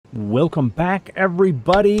Welcome back,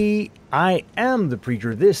 everybody. I am the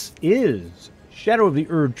Preacher. This is Shadow of the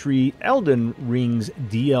Erdtree Elden Rings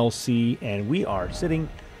DLC, and we are sitting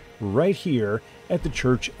right here at the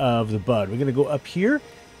Church of the Bud. We're going to go up here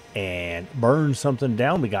and burn something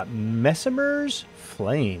down. We got Messimer's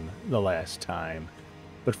Flame the last time.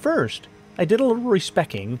 But first, I did a little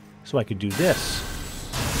respecking so I could do this.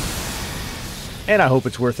 And I hope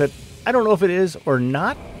it's worth it. I don't know if it is or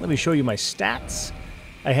not. Let me show you my stats.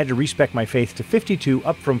 I had to respec my faith to 52,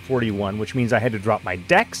 up from 41, which means I had to drop my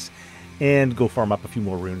dex and go farm up a few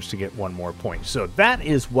more runes to get one more point. So that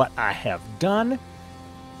is what I have done.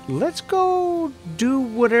 Let's go do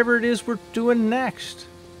whatever it is we're doing next.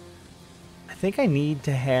 I think I need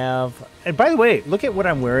to have... And by the way, look at what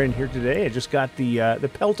I'm wearing here today. I just got the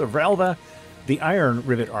Pelt of Ralva, the Iron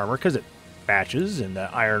Rivet armor, because it matches, and the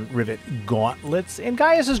Iron Rivet gauntlets, and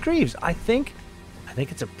Gaius's Greaves. I think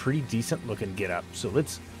it's a pretty decent looking get up. So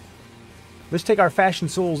let's take our fashion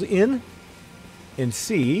souls in and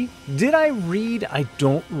see. Did I read? I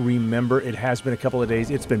don't remember. It has been a couple of days.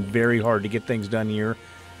 It's been very hard to get things done here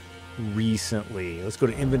recently. Let's go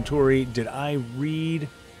to inventory. Did I read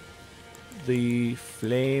the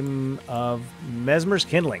Flame of Messmer's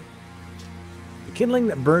Kindling? The kindling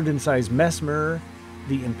that burned inside Messmer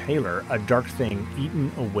the Impaler, a dark thing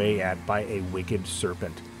eaten away at by a wicked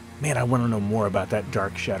serpent. Man, I want to know more about that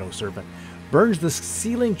dark shadow serpent. Burns the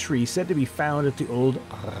sealing tree said to be found at the old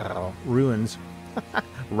ruins.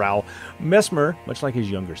 Rao. Messmer, much like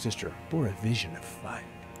his younger sister, bore a vision of fire.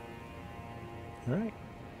 All right.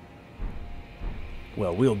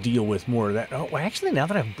 Well, we'll deal with more of that. Oh, actually, now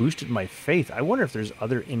that I've boosted my faith, I wonder if there's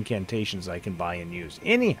other incantations I can buy and use.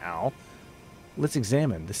 Anyhow, let's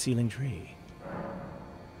examine the sealing tree.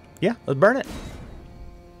 Yeah, let's burn it.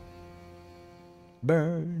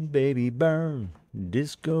 Burn, baby, burn.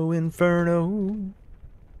 Disco Inferno.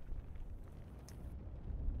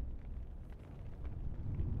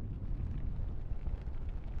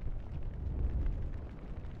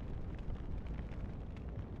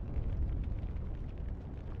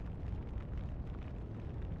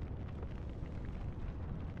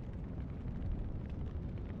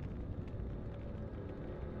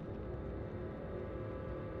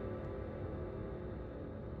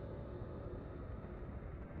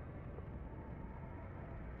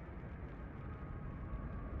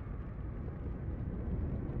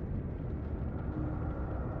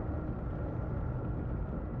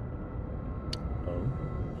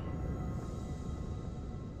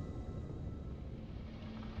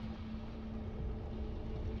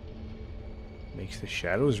 Makes the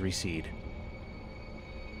shadows recede.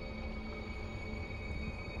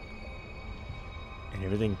 And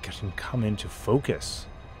everything can come into focus.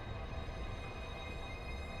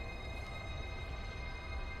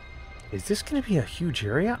 Is this going to be a huge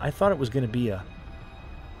area? I thought it was going to be a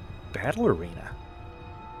battle arena.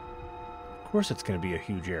 Of course it's going to be a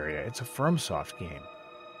huge area. It's a FromSoft game.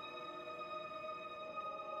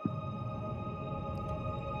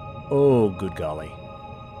 Oh, good golly.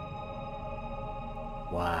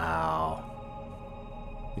 Wow.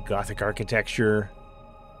 The Gothic architecture.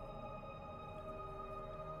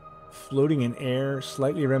 Floating in air,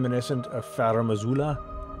 slightly reminiscent of Farum Azula.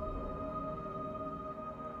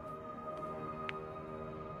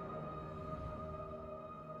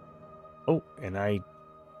 Oh, and I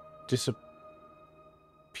disappeared.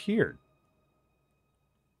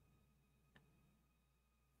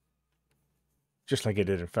 Just like I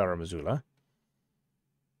did in Farum Azula.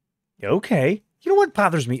 Okay. You know what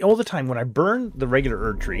bothers me all the time? When I burn the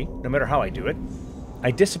regular Erdtree, no matter how I do it, I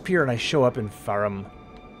disappear and I show up in Farum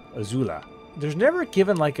Azula. There's never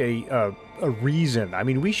given like a reason. I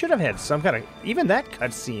mean, we should have had some kind of... Even that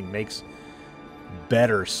cutscene makes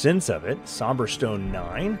better sense of it. Somberstone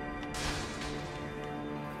 9.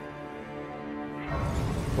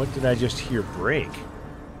 What did I just hear break?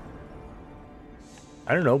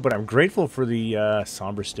 I don't know, but I'm grateful for the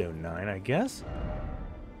Somberstone 9, I guess.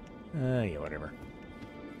 Yeah, whatever.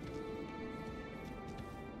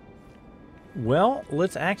 Well,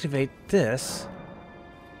 let's activate this.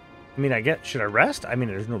 I mean, should I rest? I mean,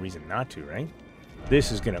 there's no reason not to, right?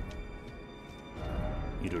 This is gonna...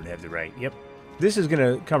 You don't have the right. Yep. This is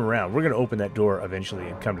gonna come around. We're gonna open that door eventually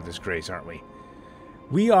and come to this grace, aren't we?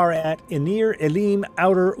 We are at Enir Ilim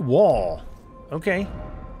Outer Wall. Okay.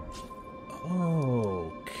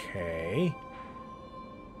 Okay.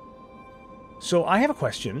 So I have a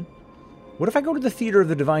question. What if I go to the Theater of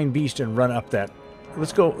the Divine Beast and run up that...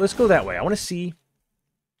 Let's go that way. I want to see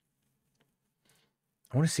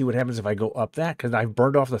what happens if I go up that, because I've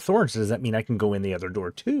burned off the thorns. Does that mean I can go in the other door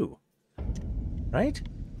too? Right?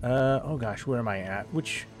 Oh gosh, where am I at?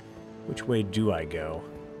 Which Which way do I go?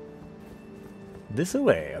 This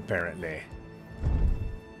way, apparently.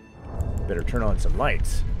 Better turn on some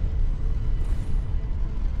lights.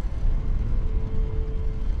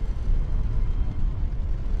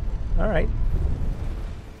 Alright.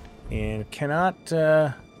 And cannot,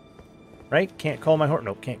 right? Can't call my horse.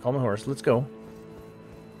 Nope, can't call my horse. Let's go.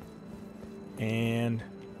 And...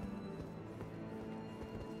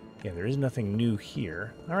 yeah, there is nothing new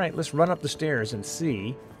here. Alright, let's run up the stairs and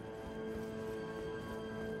see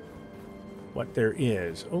what there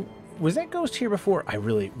is. Oh, was that ghost here before? I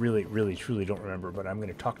really, truly don't remember, but I'm going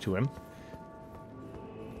to talk to him.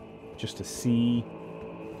 Just to see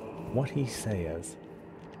what he says.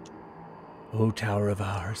 O tower of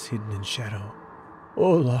ours, hidden in shadow.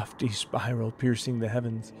 O lofty spiral piercing the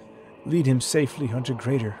heavens. Lead him safely unto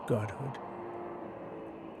greater godhood.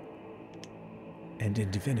 And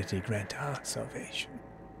in divinity grant our salvation.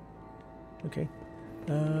 Okay.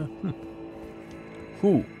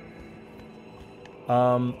 Who?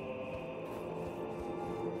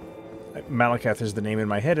 Malakath is the name in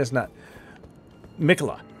my head. It's not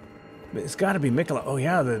Mikola. It's got to be Mikola. Oh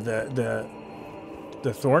yeah, the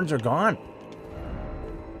thorns are gone.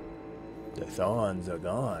 The thorns are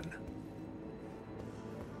gone.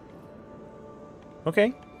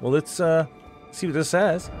 Okay. Well, let's see what this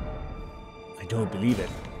says. I don't believe it.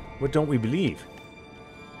 What don't we believe?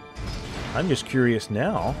 I'm just curious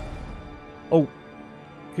now. Oh,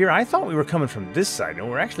 here, I thought we were coming from this side, and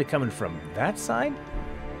we're actually coming from that side?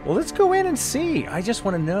 Well, let's go in and see. I just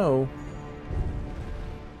want to know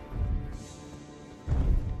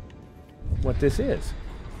what this is.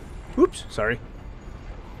 Oops, sorry.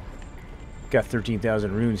 Got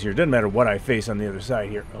 13,000 runes here. Doesn't matter what I face on the other side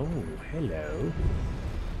here. Oh, hello.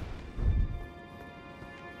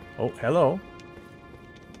 Oh, hello.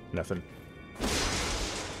 Nothing.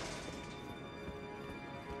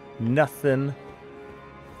 Nothing.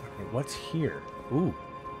 Okay, what's here? Ooh.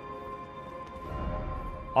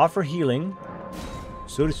 Offer healing.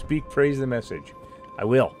 So to speak, praise the message. I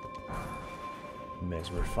will.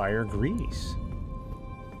 Mesmer fire grease.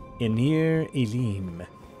 Enir Ilim.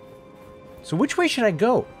 So which way should I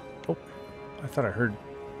go? Oh, I thought I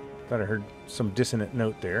heard some dissonant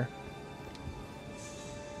note there.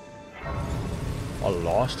 A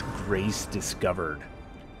lost grace discovered.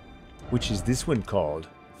 Which is this one called?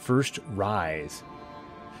 First Rise.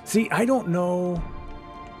 See, I don't know.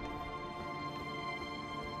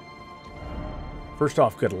 First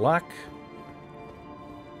off, good luck.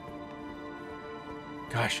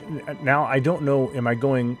 Gosh, now I don't know. Am I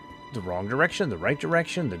going the wrong direction, the right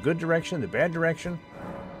direction, the good direction, the bad direction?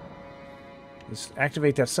 Let's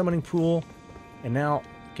activate that summoning pool. And now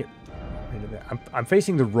get rid of that. I'm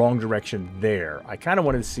facing the wrong direction there. I kind of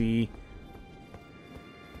wanted to see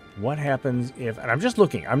what happens if... and I'm just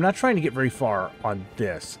looking. I'm not trying to get very far on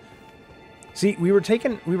this. See,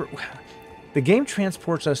 the game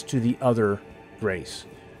transports us to the other grace.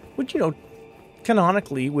 Which, you know,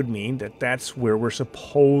 canonically would mean that that's where we're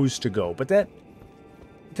supposed to go. But that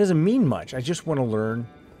doesn't mean much. I just want to learn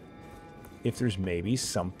if there's maybe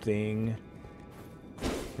something,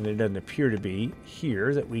 and it doesn't appear to be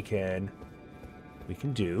here, that we can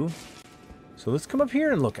do. So let's come up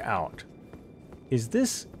here and look out. Is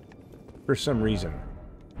this for some reason?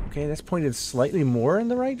 Okay, that's pointed slightly more in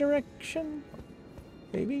the right direction.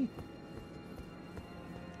 Maybe.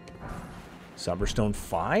 Somberstone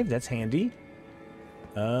 5, that's handy.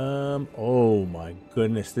 Oh my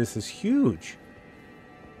goodness, this is huge.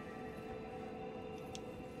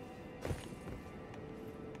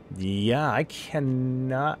 Yeah, I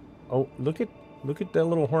cannot... oh, look at that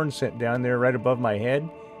little horn set down there right above my head.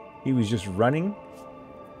 He was just running.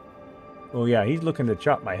 Oh yeah, he's looking to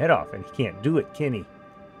chop my head off, and he can't do it, can he?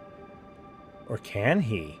 Or can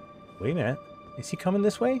he? Wait a minute. Is he coming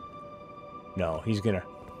this way? No, he's gonna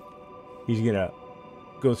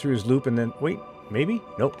go through his loop and then... wait, maybe?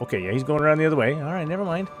 Nope. Okay, yeah, he's going around the other way. All right, never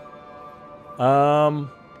mind.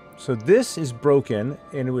 So this is broken,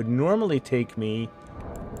 and it would normally take me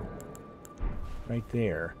right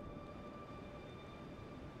there.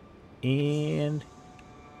 And...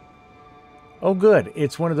 oh, good.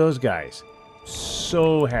 It's one of those guys.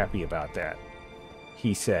 So happy about that,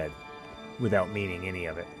 he said, without meaning any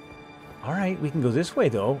of it. All right, we can go this way,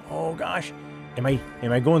 though. Oh, gosh. Am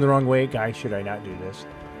I going the wrong way? Guys, should I not do this?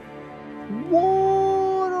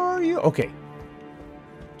 What are you? Okay.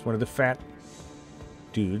 It's one of the fat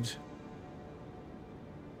dudes.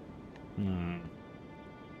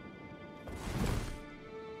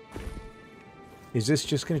 Is this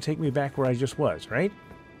just going to take me back where I just was, right?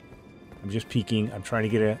 I'm just peeking. I'm trying to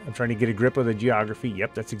get a grip of the geography.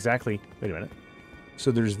 Yep, that's exactly... wait a minute. So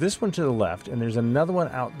there's this one to the left, and there's another one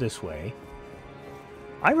out this way.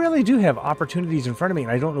 I really do have opportunities in front of me,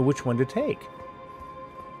 and I don't know which one to take.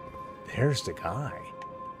 There's the guy.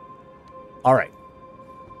 All right.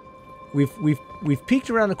 We've peeked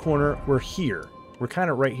around the corner. We're here. We're kind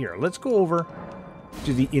of right here. Let's go over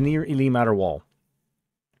to the Enir Ilim outer wall.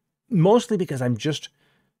 Mostly because I'm just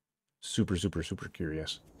super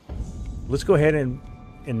curious. Let's go ahead and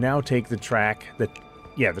now take the track that,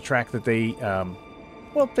 yeah, the track that they,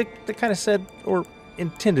 well, they kind of said or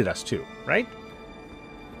intended us to, right?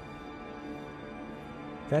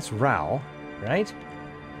 That's Rao, right?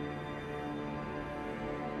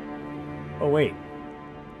 Oh, wait.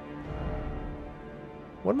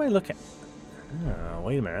 What am I looking at? Oh,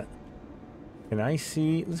 wait a minute. Can I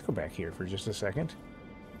see? Let's go back here for just a second.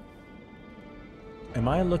 Am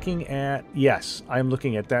I looking at... Yes, I'm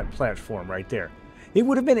looking at that platform right there. It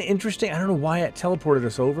would have been interesting. I don't know why it teleported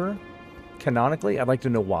us over. Canonically, I'd like to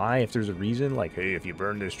know why. If there's a reason, like, hey, if you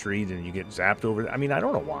burn this tree, then you get zapped over. I mean, I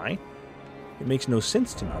don't know why. It makes no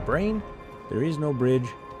sense to my brain. There is no bridge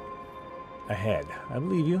ahead. I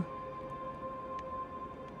believe you.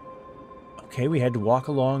 Okay, we had to walk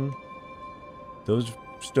along those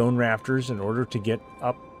stone rafters in order to get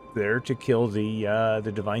up there to kill the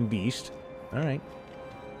divine beast. All right.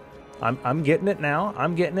 I'm getting it now.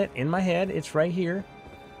 I'm getting it in my head. It's right here.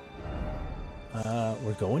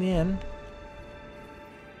 We're going in.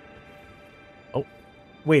 Oh,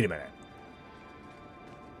 wait a minute.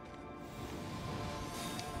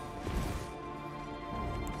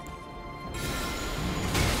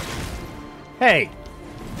 Hey.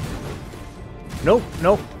 Nope,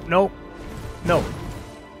 nope, nope, nope.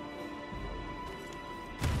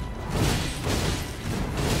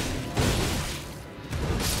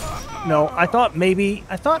 No, I thought maybe,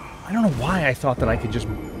 I don't know why I thought that I could just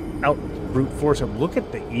out brute force him. Look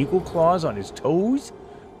at the eagle claws on his toes.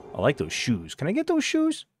 I like those shoes. Can I get those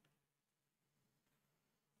shoes?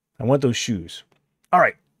 I want those shoes. All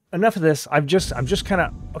right, enough of this. I'm just kind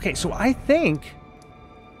of, okay, so I think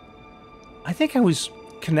I was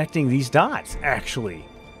connecting these dots, actually.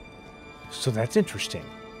 So that's interesting.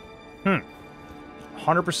 100%.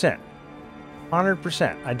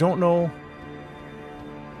 100%. I don't know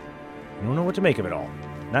what to make of it all.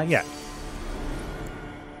 Not yet.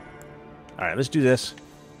 All right, let's do this.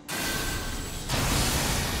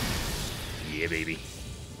 Yeah, baby.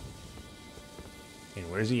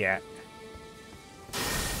 And where's he at?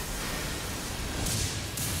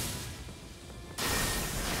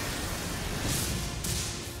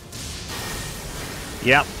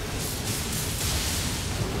 Yep.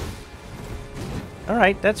 All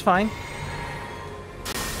right, that's fine.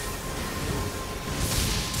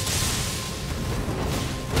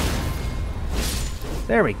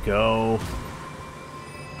 There we go.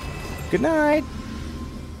 Good night.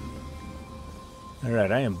 All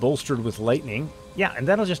right, I am bolstered with lightning. Yeah, and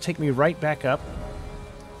that'll just take me right back up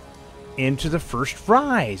into the first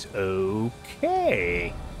rise.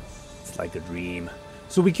 Okay. It's like a dream.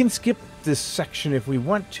 So we can skip this section if we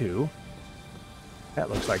want to. That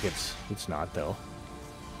looks like it's not, though.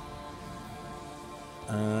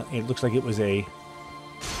 It looks like it was a...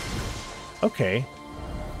 Okay.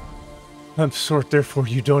 I'm sort, therefore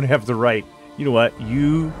you don't have the right. You know what?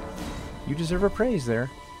 You deserve a praise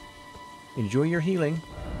there. Enjoy your healing.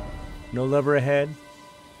 No lever ahead.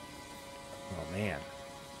 Oh, man.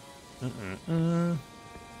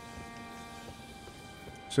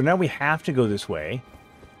 So now we have to go this way.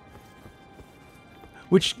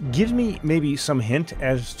 Which gives me maybe some hint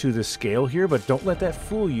as to the scale here, but don't let that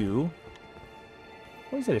fool you.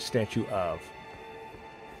 What is that a statue of?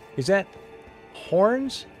 Is that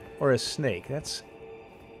horns or a snake? That's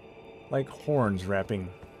like horns wrapping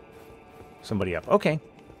somebody up. Okay.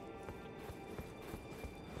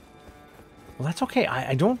 Well, that's okay.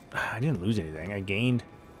 I didn't lose anything. I gained.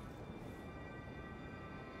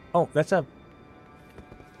 Oh, that's a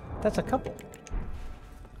couple.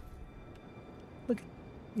 Look.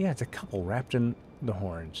 Yeah, it's a couple wrapped in the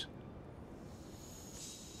horns.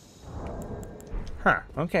 Huh.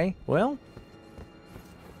 Okay. Well,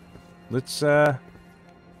 let's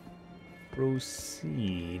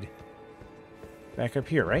proceed back up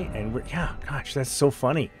here, right? And we're, yeah, gosh, that's so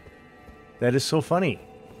funny. That is so funny.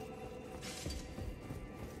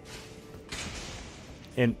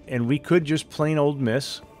 And we could just plain old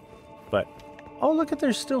miss, but oh, look at,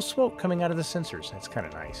 there's still smoke coming out of the sensors. That's kind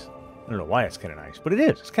of nice. I don't know why it's kind of nice, but it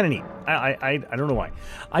is. It's kind of neat. I don't know why.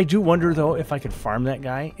 I do wonder though if I could farm that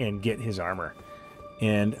guy and get his armor.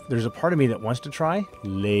 And there's a part of me that wants to try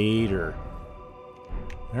later.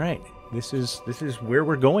 All right, this is where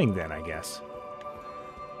we're going then, I guess.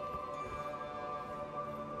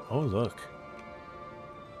 Oh, look.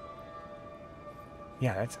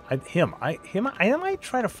 Yeah, that's him. I might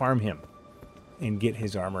try to farm him and get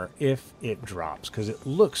his armor if it drops, because it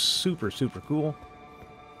looks super, super cool.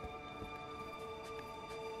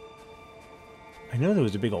 I know there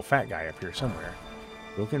was a big old fat guy up here somewhere.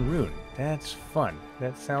 Broken rune. That's fun.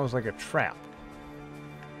 That sounds like a trap.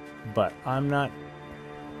 But I'm not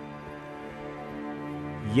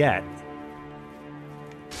yet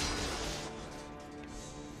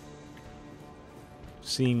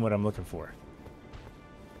seeing what I'm looking for.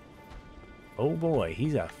 Oh boy,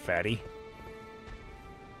 he's a fatty.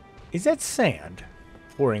 Is that sand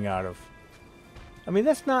pouring out of... I mean,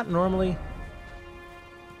 that's not normally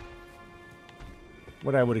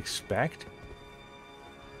what I would expect.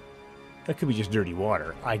 That could be just dirty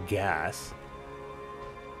water, I guess.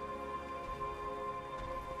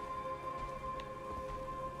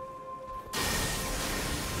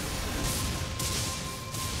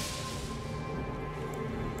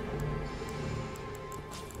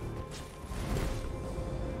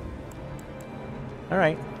 All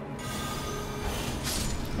right.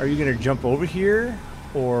 Are you going to jump over here,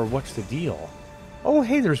 or what's the deal? Oh,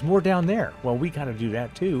 hey, there's more down there. Well, we got to do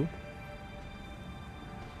that, too.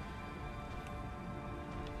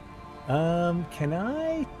 Can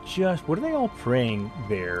I just... What are they all praying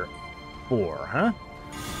there for, huh?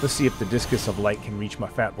 Let's see if the discus of light can reach my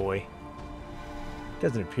fat boy.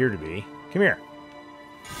 Doesn't appear to be. Come here.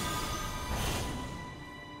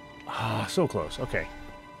 Ah, so close. Okay.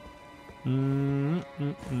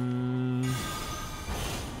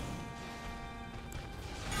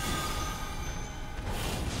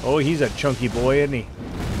 Oh, he's a chunky boy, isn't he?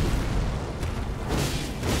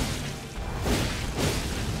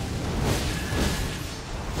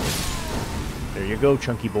 There you go,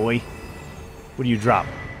 chunky boy. What do you drop?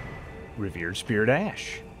 Revered Spirit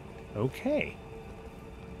Ash. Okay.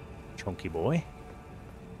 Chunky boy.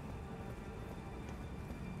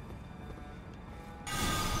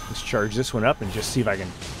 Let's charge this one up and just see if I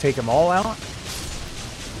can take them all out.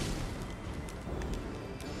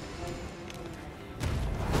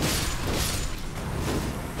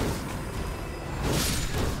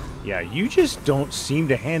 Yeah, you just don't seem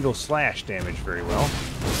to handle slash damage very well.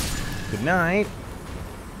 Good night.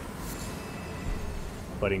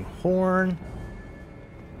 Budding Horn.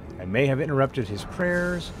 I may have interrupted his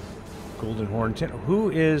prayers. Golden Horn Tent.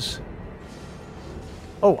 Who is...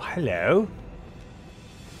 Oh, hello.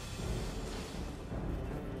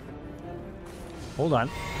 Hold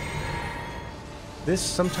on. This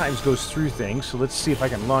sometimes goes through things, so let's see if I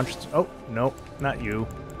can launch... Oh, no, not you.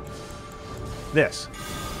 This.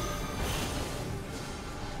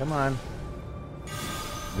 Come on.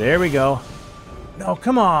 There we go. No,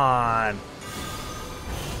 come on.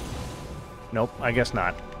 Nope, I guess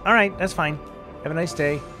not. All right, that's fine. Have a nice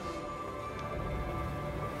day.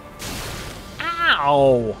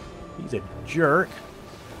 Ow! He's a jerk.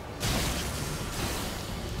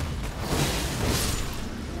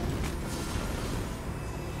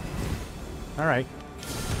 All right.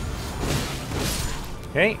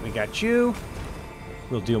 Okay, we got you.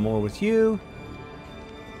 We'll deal more with you.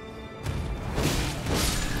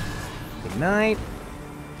 Good night.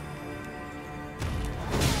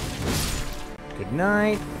 Good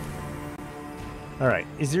night. All right.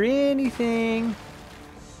 Is there anything?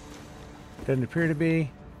 Doesn't appear to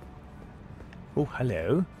be. Oh,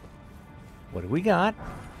 hello. What do we got?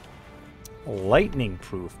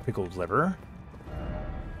 Lightning-proof pickled liver.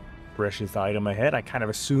 Precious item ahead. I kind of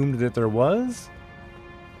assumed that there was.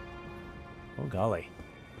 Oh, golly.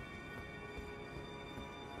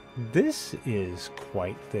 This is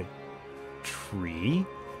quite the tree.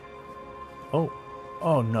 Oh.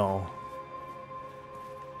 Oh, no.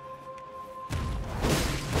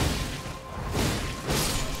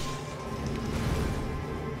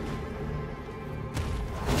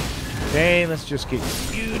 Okay, let's just get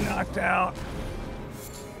you knocked out.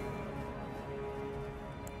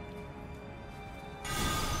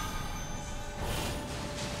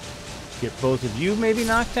 Get both of you maybe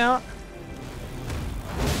knocked out.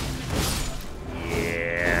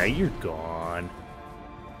 Yeah, you're gone.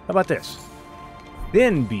 How about this?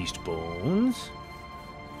 Then beast bones.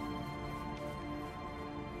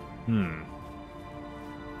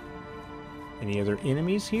 Any other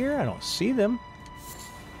enemies here? I don't see them.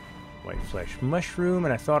 White flesh mushroom,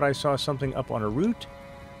 and I thought I saw something up on a root.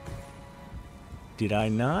 Did I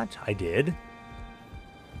not? I did.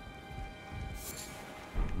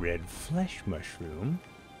 Red flesh mushroom.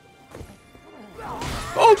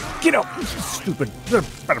 Oh, get out! Stupid.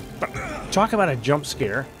 Talk about a jump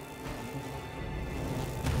scare.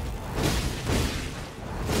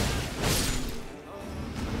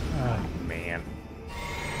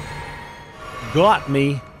 Got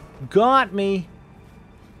me. Got me.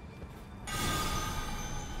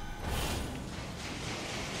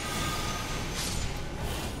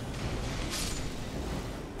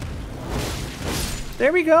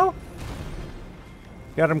 There we go.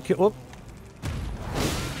 Got him killed.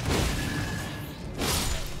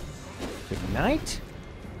 Good night.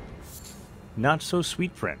 Not so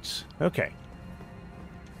sweet, Prince. Okay.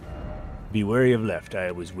 Be wary of left,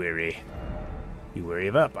 I was wary. Be wary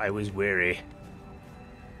of up, I was wary.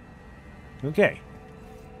 Okay.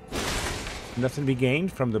 Nothing to be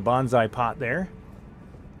gained from the bonsai pot there.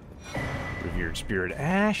 Revered Spirit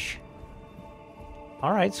Ash.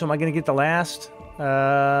 Alright, so am I going to get the last...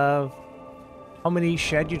 how many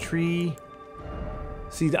Erdtree?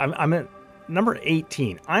 See, I'm at number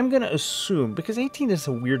 18. I'm going to assume, because 18 is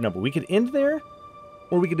a weird number, we could end there,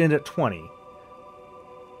 or we could end at 20.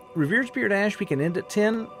 Revered Spirit Ash, we can end at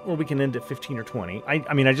 10, or we can end at 15 or 20.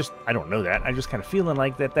 I mean, I don't know that. I'm just kind of feeling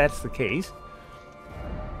like that's the case.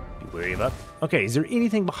 Be wary of up. Okay, is there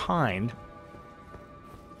anything behind?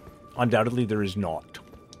 Undoubtedly, there is not.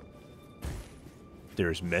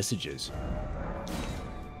 There's messages.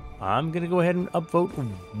 I'm going to go ahead and upvote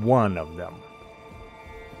one of them.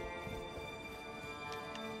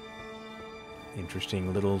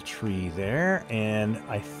 Interesting little tree there. And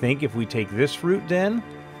I think if we take this route then...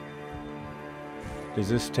 Does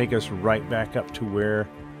this take us right back up to where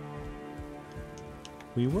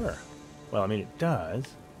we were? Well, I mean, it does.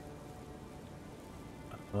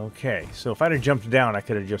 Okay, so if I'd have jumped down, I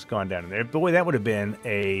could have just gone down in there. Boy, that would have been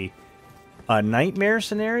a nightmare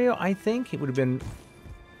scenario, I think. It would have been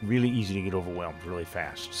really easy to get overwhelmed really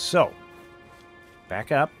fast. So,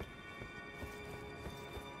 back up.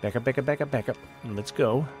 Back up, back up, back up, back up. And let's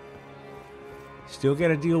go. Still got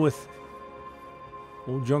to deal with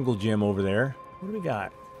old Jungle Gym over there. What do we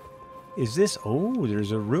got? Is this... Oh,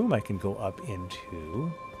 there's a room I can go up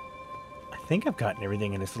into. I think I've gotten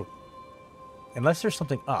everything in this little... Unless there's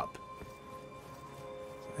something up.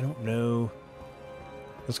 I don't know.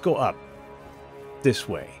 Let's go up. This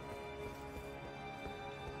way.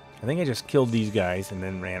 I think I just killed these guys and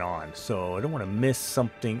then ran on. So I don't want to miss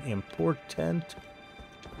something important.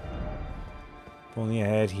 If only I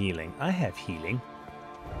had healing. I have healing.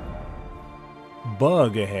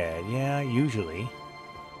 Bug ahead. Yeah, usually.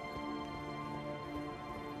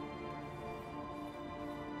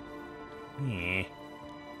 Yeah.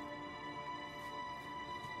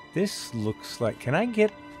 This looks like... Can I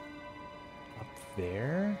get up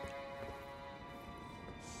there?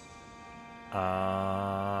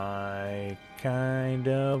 I kind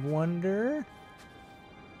of wonder.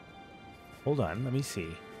 Hold on, let me see.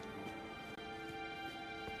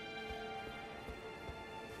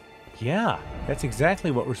 Yeah, that's exactly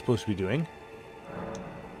what we're supposed to be doing.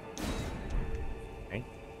 Okay.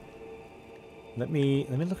 Let me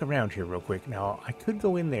look around here real quick. Now, I could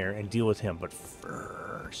go in there and deal with him, but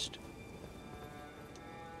first...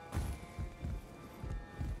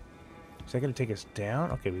 Is that going to take us down?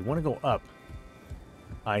 Okay, we want to go up.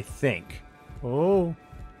 I think. Oh.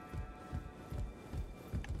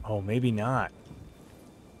 Oh, maybe not.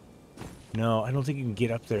 No, I don't think you can get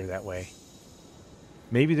up there that way.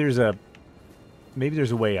 Maybe there's a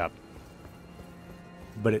way up.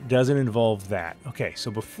 But it doesn't involve that. Okay,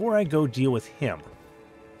 so before I go deal with him.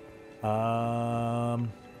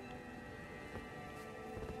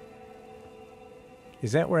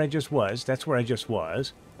 Is that where I just was? That's where I just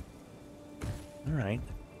was. Alright.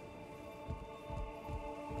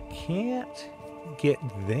 Can't get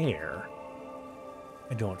there.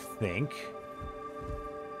 I don't think.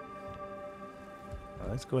 Well,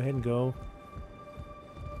 let's go ahead and go.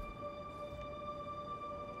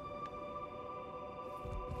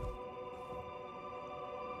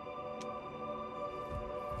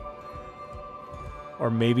 Or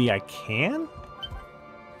maybe I can?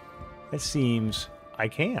 It seems I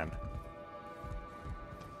can.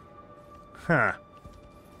 Huh.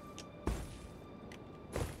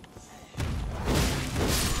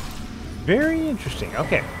 Very interesting.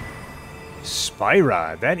 Okay.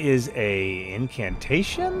 Spira. That is a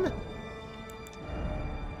incantation?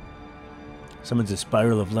 Summons a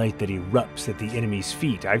spiral of light that erupts at the enemy's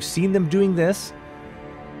feet. I've seen them doing this.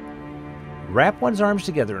 Wrap one's arms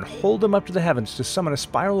together and hold them up to the heavens to summon a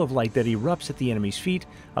spiral of light that erupts at the enemy's feet.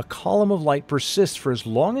 A column of light persists for as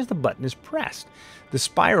long as the button is pressed. The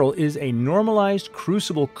spiral is a normalized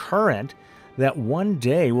crucible current that one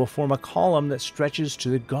day will form a column that stretches to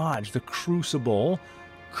the gods. The crucible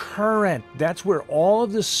current. That's where all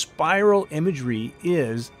of the spiral imagery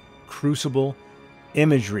is. Crucible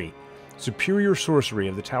imagery. Superior sorcery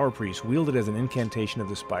of the Tower Priest wielded as an incantation of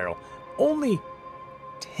the spiral. Only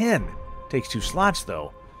 10 Takes 2 slots,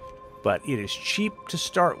 though. But it is cheap to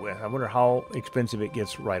start with. I wonder how expensive it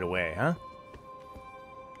gets right away, huh?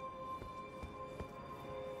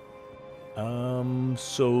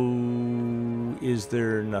 So is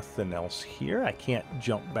there nothing else here? I can't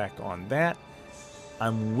jump back on that.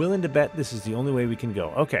 I'm willing to bet this is the only way we can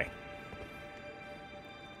go. Okay.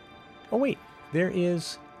 Oh, wait. There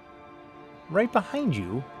is... right behind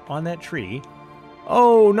you on that tree.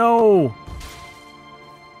 Oh, no!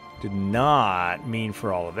 Did not mean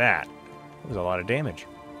for all of that. That was a lot of damage.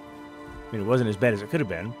 I mean, it wasn't as bad as it could have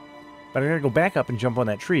been. But I gotta go back up and jump on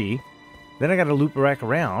that tree. Then I gotta loop back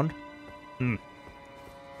around.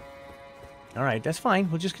 Alright, that's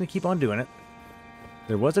fine. We're just gonna keep on doing it.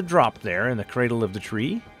 There was a drop there in the cradle of the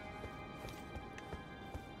tree.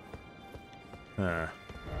 I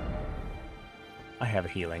have a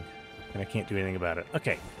healing, and I can't do anything about it.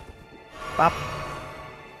 Okay. Bop.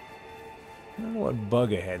 I don't know what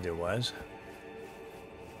bug ahead there was.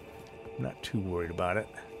 I'm not too worried about it.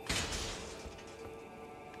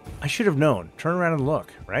 I should have known. Turn around and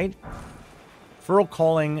look, right? Furl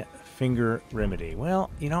calling finger remedy. Well,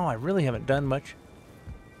 you know, I really haven't done much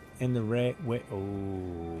in the way.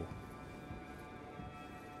 Oh.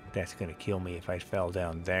 That's going to kill me if I fell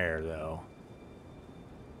down there, though.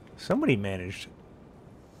 Somebody managed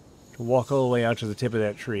to walk all the way out to the tip of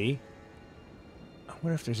that tree. I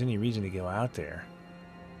wonder if there's any reason to go out there.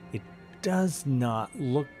 It does not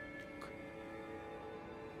look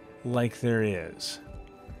like there is.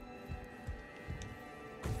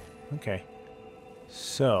 Okay.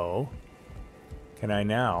 So, can I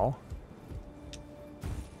now...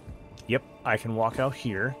 Yep, I can walk out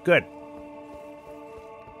here. Good.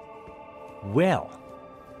 Well,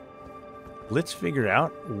 let's figure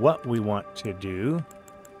out what we want to do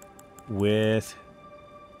with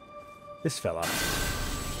this fella.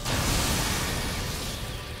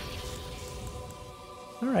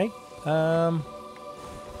 Alright,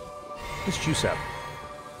 let's juice up.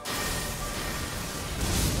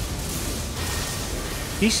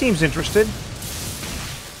 He seems interested.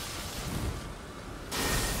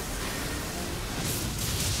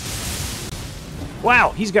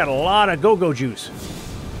 Wow, he's got a lot of go-go juice.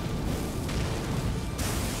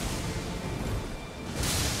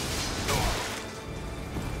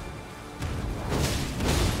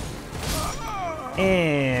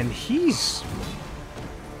 And he's...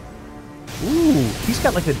 Ooh, he's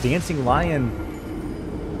got like a dancing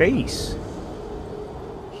lion face.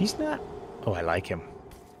 He's not... Oh, I like him.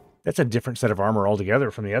 That's a different set of armor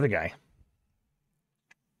altogether from the other guy.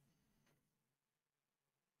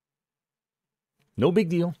 No big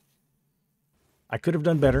deal. I could have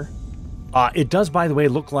done better. It does, by the way,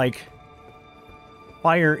 look like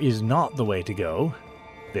fire is not the way to go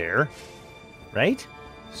there, right?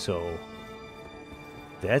 So,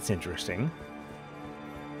 that's interesting.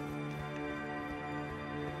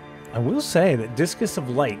 I will say that Discus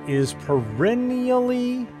of Light is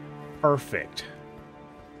perennially perfect.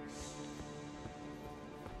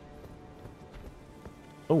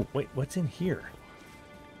 Oh, wait, what's in here?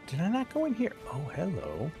 Did I not go in here? Oh,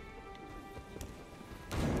 hello.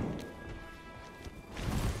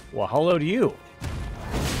 Well, hello to you.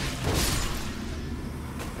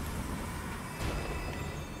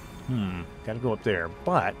 Gotta go up there,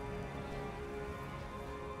 but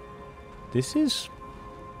this is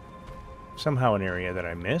somehow an area that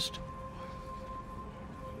I missed.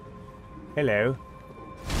 Hello.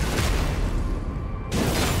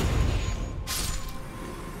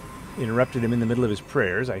 Interrupted him in the middle of his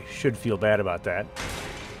prayers. I should feel bad about that.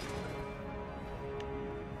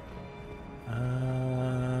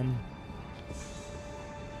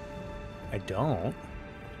 I don't.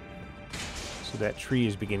 So that tree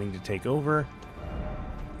is beginning to take over.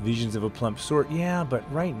 Visions of a plump sword. Yeah, but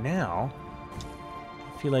right now,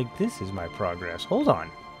 I feel like this is my progress. Hold on.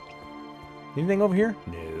 Anything over here?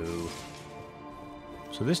 No.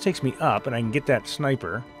 So this takes me up, and I can get that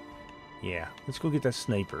sniper. Yeah, let's go get that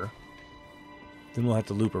sniper. Then we'll have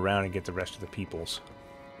to loop around and get the rest of the peoples.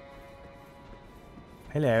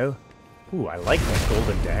 Hello. Ooh, I like that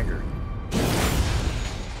golden dagger.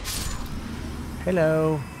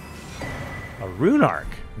 Hello. A rune arc.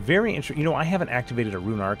 Very interesting. You know, I haven't activated a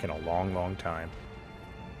rune arc in a long, long time.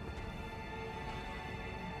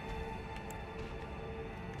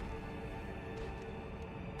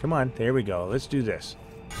 Come on, there we go. Let's do this.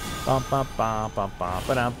 Bum, bum, bum, bum, bum,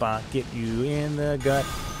 ba-dum, bum. Get you in the gut.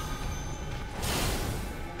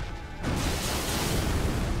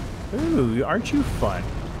 Ooh, aren't you fun?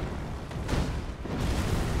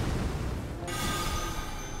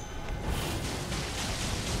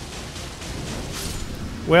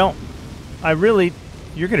 Well, I really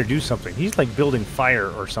You're gonna do something. He's like building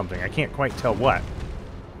fire or something. I can't quite tell what.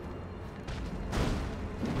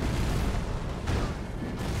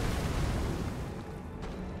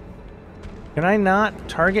 Can I not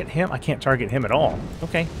target him? I can't target him at all.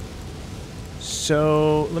 Okay.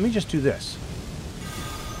 So, let me just do this.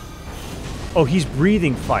 Oh, he's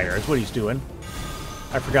breathing fire is what he's doing.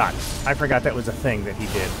 I forgot. I forgot that was a thing that he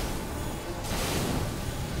did.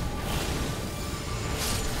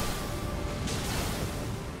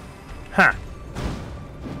 Huh.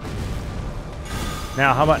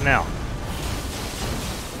 Now, how about now?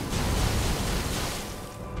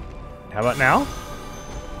 How about now?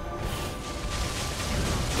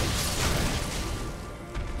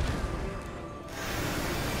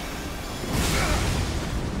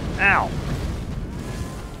 Ow.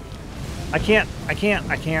 I can't.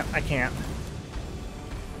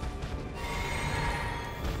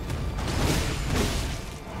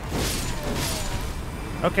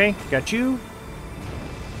 Okay, got you.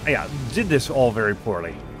 Yeah, did this all very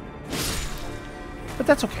poorly. But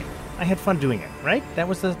that's okay. I had fun doing it, right?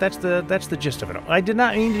 That's the gist of it. I did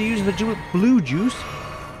not mean to use the blue juice. All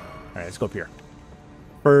right, let's go up here.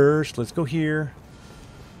 First, let's go here.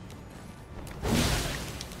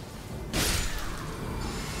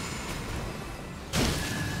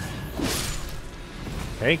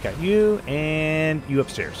 Okay, got you, and you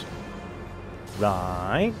upstairs.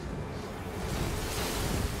 Right.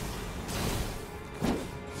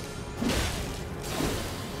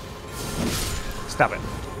 Stop it.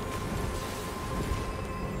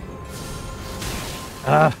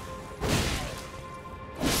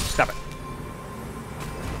 Stop it.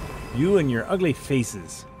 You and your ugly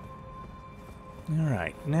faces.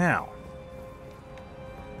 Alright, now.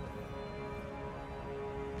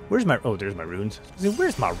 Where's my... Oh, there's my runes.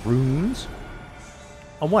 Where's my runes?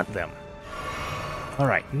 I want them.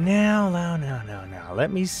 Alright, now.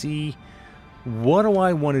 Let me see. What do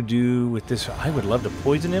I want to do with this? I would love to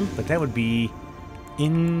poison him, but that would be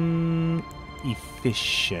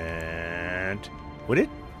inefficient. Would it?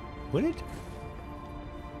 Would it?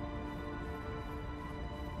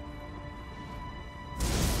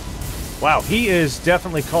 Wow, he is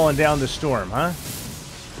definitely calling down the storm, huh?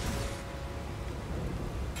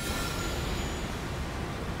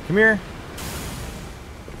 Come here.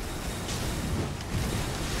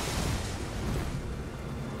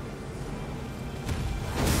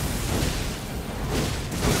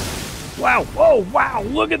 Wow, oh, wow,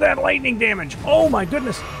 look at that lightning damage. Oh my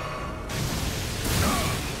goodness.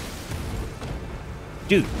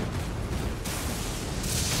 Dude.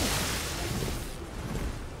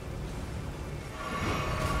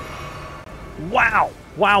 Wow.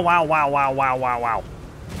 Wow.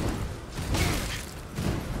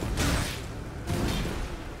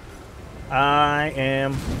 I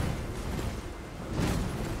am...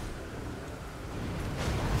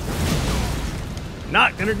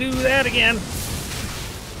 not gonna do that again.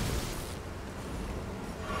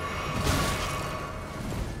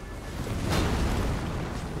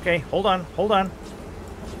 Okay, hold on.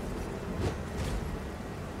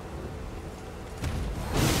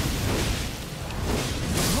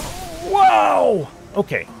 Whoa!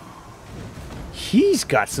 Okay. He's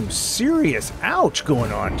got some serious ouch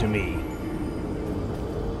going on to me.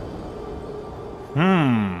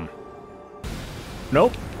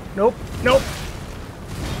 Nope.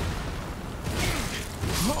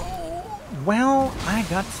 Well, I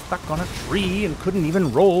got stuck on a tree and couldn't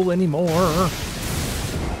even roll anymore.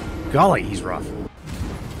 Golly, he's rough.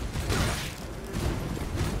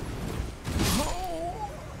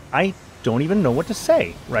 I don't even know what to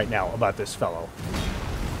say right now about this fellow.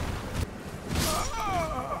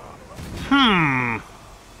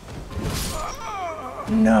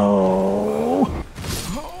 No.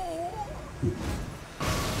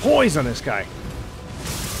 Poison this guy.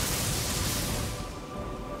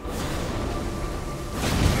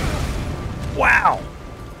 Wow.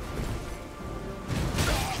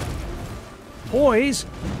 Poise.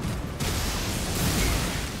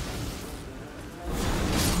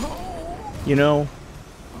 You know,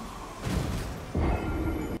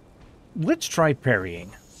 let's try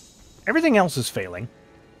parrying. Everything else is failing.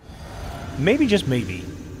 Maybe, just maybe,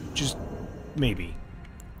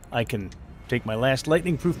 I can take my last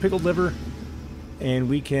lightning-proof pickled liver, and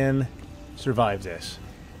we can survive this.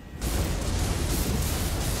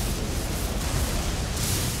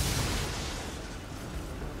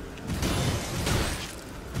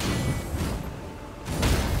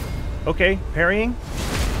 Okay, parrying.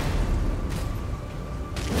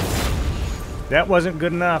 That wasn't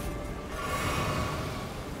good enough.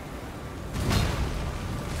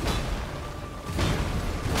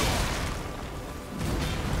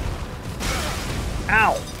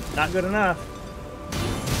 Ow! Not good enough.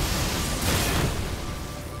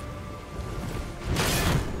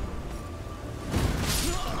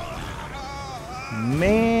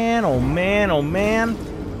 Man, oh man, oh man.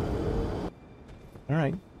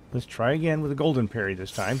 Alright, let's try again with a golden parry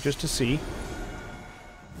this time, just to see.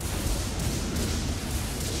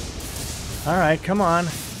 Alright, come on.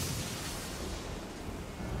 If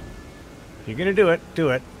you're gonna do it, do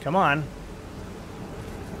it. Come on.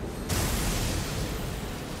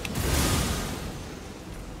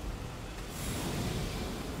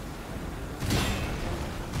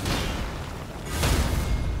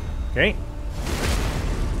 Okay.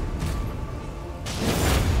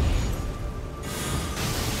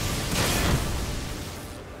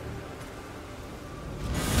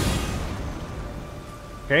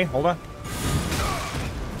 Okay, hold on.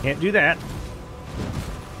 Can't do that.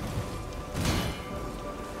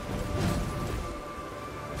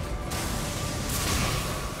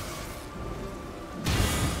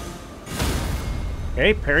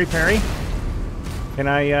 Okay, parry, parry. Can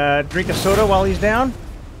I drink a soda while he's down?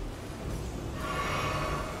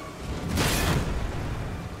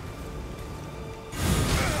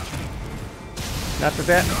 Not that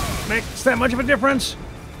that makes that much of a difference.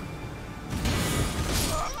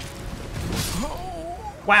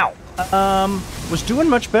 Wow. Was doing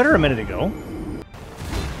much better a minute ago.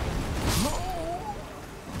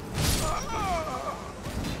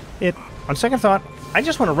 On second thought, I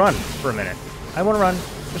just want to run for a minute. I want to run.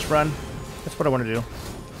 Just run. That's what I want to do.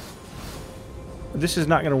 This is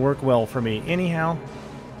not going to work well for me anyhow.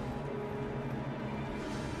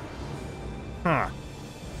 Huh.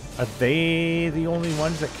 Are they the only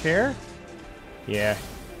ones that care? Yeah.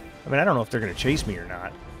 I mean, I don't know if they're going to chase me or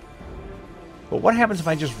not. But what happens if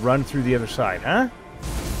I just run through the other side, huh?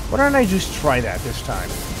 Why don't I just try that this time?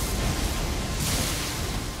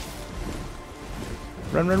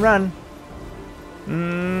 Run, run, run.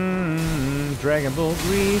 Dragon Bull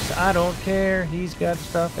Grease, I don't care. He's got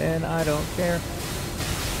stuff and I don't care.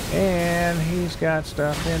 And he's got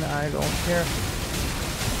stuff and I don't care.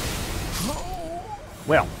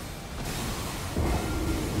 Well.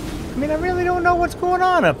 I mean, I really don't know what's going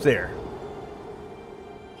on up there.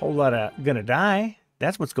 Whole lot of gonna die.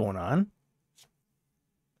 That's what's going on.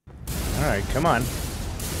 Alright, come on.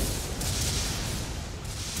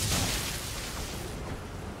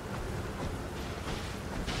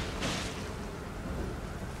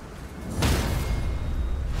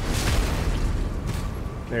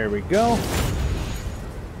 There we go.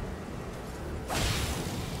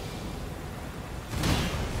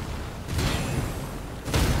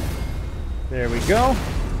 There we go.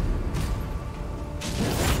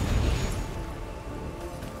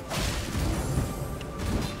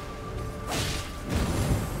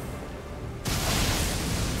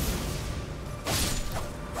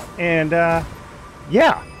 And,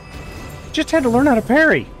 yeah. Just had to learn how to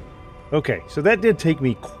parry. Okay, so that did take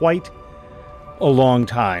me quite a long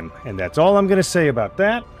time. And that's all I'm going to say about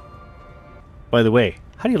that. By the way,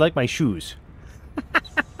 how do you like my shoes?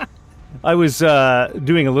 I was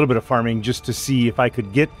doing a little bit of farming just to see if I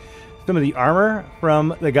could get some of the armor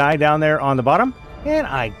from the guy down there on the bottom. And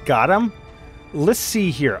I got him. Let's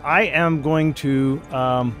see here. I am going to...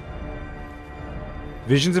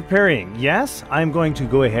 Visions of Parrying. Yes, I'm going to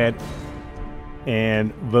go ahead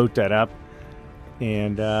and vote that up.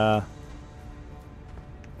 And I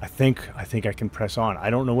think I can press on. I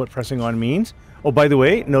don't know what pressing on means. Oh, by the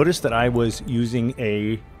way, notice that I was using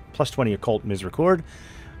a +20 occult misrecord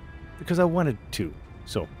because I wanted to.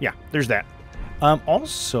 So, yeah, there's that.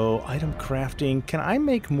 Also, item crafting. Can I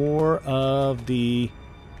make more of the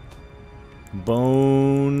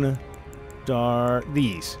bone dart?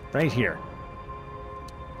 These, right here.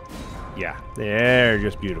 Yeah, they're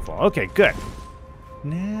just beautiful. Okay, good.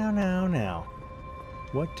 Now.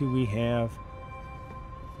 What do we have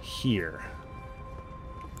here?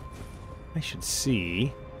 I should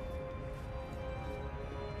see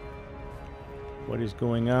what is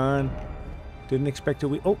going on. Didn't expect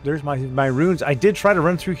to... Oh, there's my runes. I did try to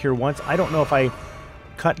run through here once. I don't know if I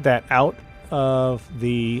cut that out of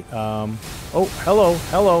the... Oh, hello.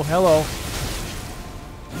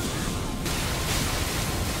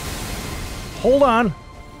 Hold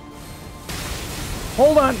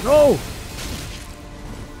on. No.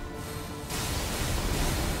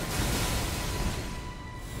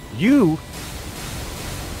 You.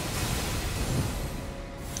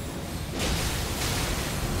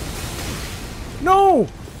 No.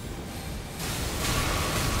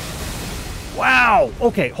 Wow.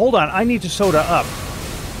 Okay, hold on. I need to soda up.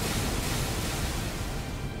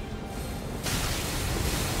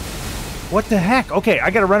 What the heck? Okay,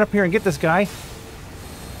 I gotta run up here and get this guy.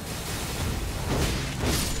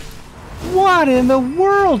 What in the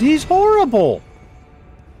world? He's horrible.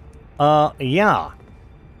 Yeah.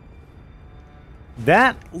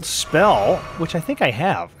 That spell, which I think I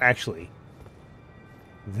have, actually.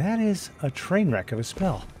 That is a train wreck of a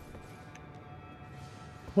spell.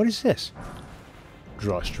 What is this?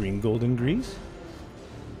 Drawstream Golden Grease?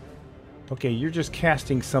 Okay, you're just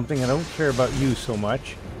casting something. I don't care about you so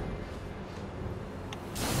much.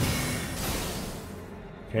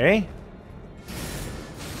 Okay.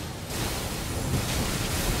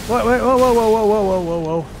 Whoa, whoa, whoa, whoa, whoa, whoa, whoa, whoa,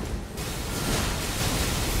 whoa.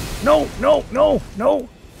 No, no, no, no.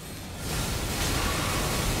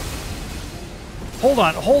 Hold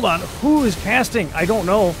on, hold on. Who is casting? I don't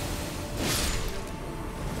know.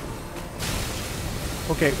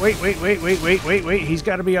 Okay, wait. He's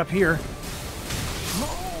got to be up here.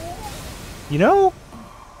 You know,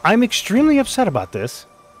 I'm extremely upset about this.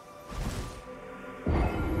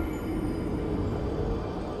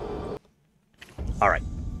 All right.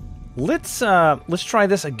 Let's try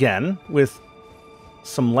this again with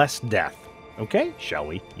some less death. Okay? Shall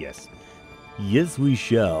we? Yes. Yes, we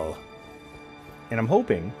shall. And I'm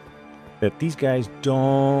hoping that these guys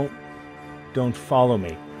don't follow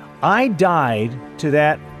me. I died to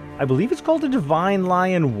that, I believe it's called a Divine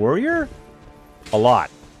Lion Warrior? A lot.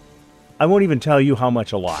 I won't even tell you how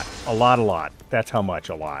much a lot. A lot. That's how much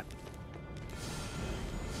a lot.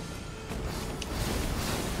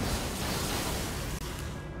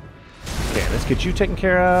 Okay, let's get you taken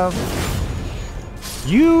care of.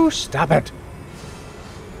 You stop it.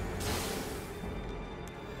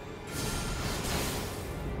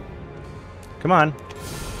 Come on.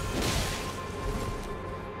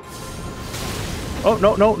 Oh,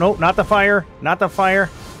 no, no, no, not the fire. Not the fire.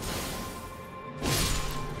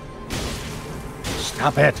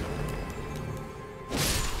 Stop it.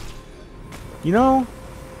 You know,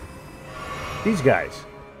 these guys.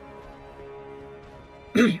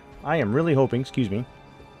 I am really hoping, excuse me.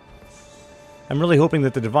 I'm really hoping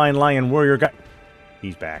that the Divine Lion Warrior got...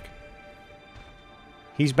 He's back.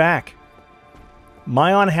 He's back.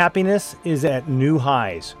 My unhappiness is at new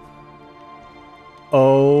highs.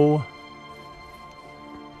 Oh...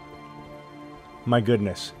 my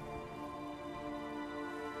goodness.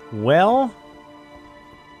 Well,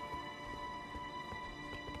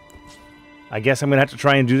 I guess I'm going to have to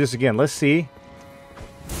try and do this again. Let's see.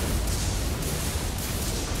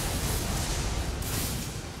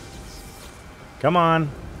 Come on.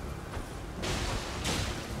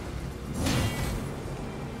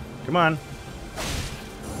 Come on.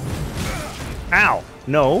 Ow.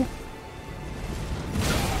 No.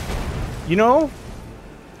 You know?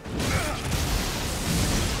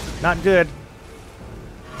 Not good.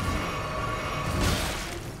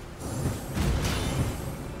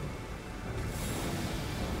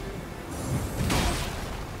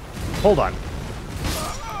 Hold on.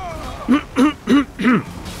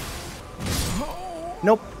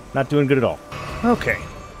 Nope, not doing good at all. Okay,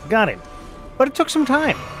 got it. But it took some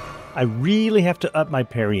time. I really have to up my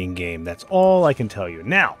parrying game. That's all I can tell you.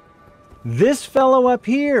 Now, this fellow up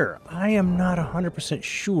here, I am not 100%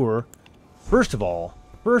 sure. First of all,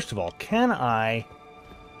 can I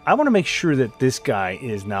want to make sure that this guy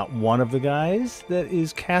is not one of the guys that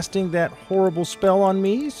is casting that horrible spell on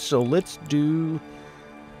me. So let's do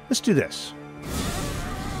this.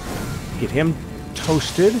 Get him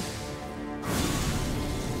toasted.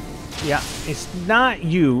 Yeah, it's not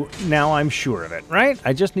you. Now I'm sure of it, right?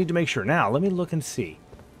 I just need to make sure. Now, let me look and see.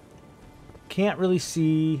 Can't really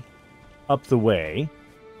see up the way.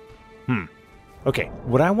 Okay,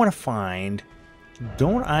 what I want to find...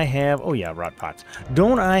 Don't I have... Oh, yeah, rot pots.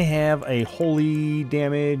 Don't I have a holy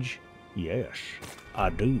damage? Yes, I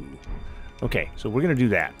do. Okay, so we're going to do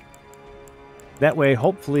that. That way,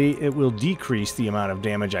 hopefully, it will decrease the amount of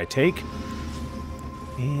damage I take.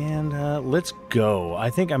 And let's go.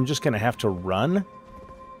 I think I'm just going to have to run.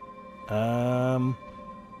 Oh,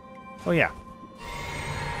 yeah.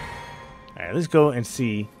 All right, let's go and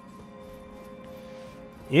see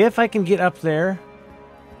if I can get up there.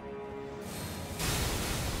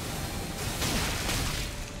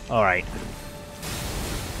 All right.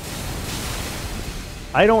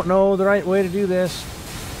 I don't know the right way to do this.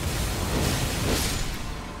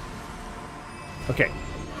 Okay.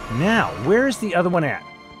 Now, where's the other one at?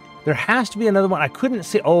 There has to be another one. I couldn't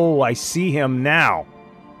see. Oh, I see him now.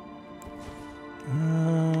 All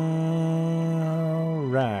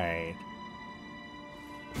right.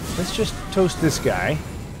 Let's just toast this guy.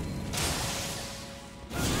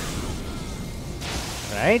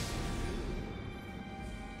 All right.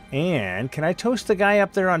 And can I toast the guy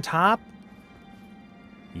up there on top?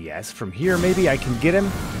 Yes, from here maybe I can get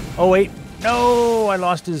him. Oh, wait. No, I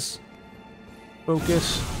lost his...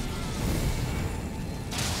 Focus.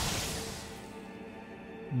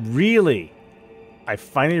 Really? I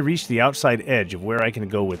finally reached the outside edge of where I can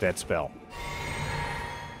go with that spell.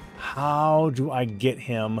 How do I get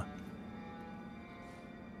him?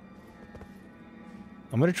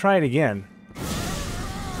 I'm going to try it again.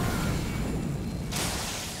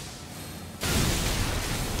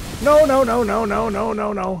 No, no, no, no, no, no,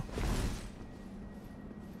 no, no.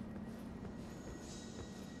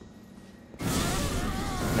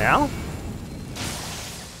 Now?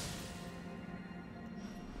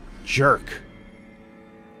 Jerk.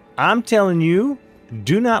 I'm telling you,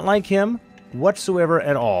 do not like him whatsoever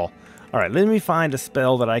at all. Alright, let me find a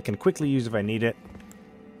spell that I can quickly use if I need it.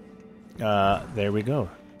 There we go.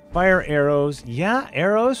 Fire arrows. Yeah,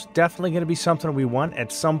 arrows. Definitely going to be something we want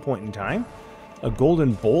at some point in time. A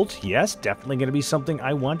golden bolt. Yes, definitely going to be something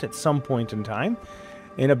I want at some point in time.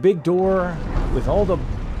 And a big door with all the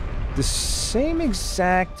same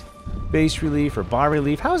exact bas relief or bas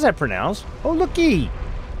relief. How is that pronounced? Oh, looky.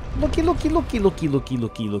 Looky, looky, looky, looky, looky,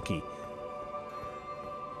 looky, looky.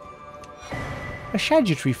 A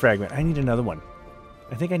Shadja tree fragment. I need another one.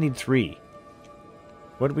 I think I need 3.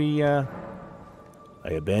 What do we, I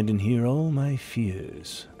abandon here all my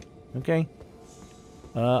fears. Okay.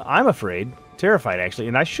 I'm afraid. Terrified, actually.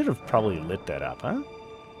 And I should have probably lit that up, huh?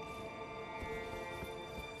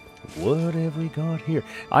 What have we got here?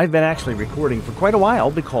 I've been actually recording for quite a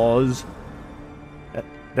while because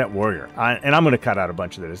that warrior. And I'm going to cut out a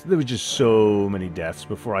bunch of this. There was just so many deaths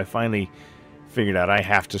before I finally figured out I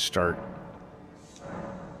have to start.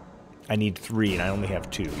 I need 3 and I only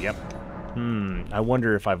have 2. Yep. I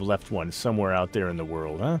wonder if I've left one somewhere out there in the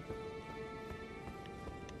world, huh?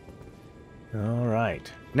 All right.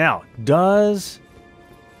 Now, let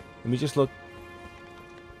me just look.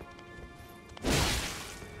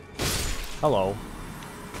 Hello.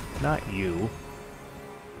 Not you.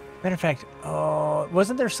 Matter of fact,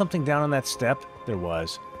 wasn't there something down on that step? There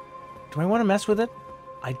was. Do I want to mess with it?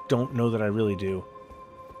 I don't know that I really do.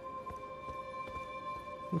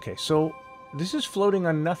 Okay, so this is floating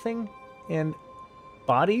on nothing and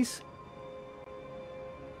bodies?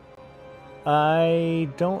 I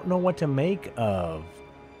don't know what to make of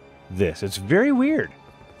this. It's very weird.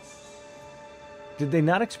 Did they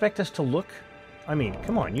not expect us to look? I mean,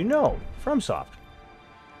 come on, you know, FromSoft.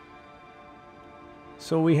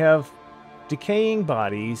 So we have decaying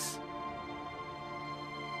bodies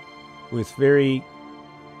with very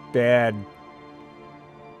bad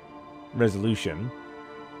resolution.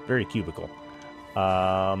 Very cubical.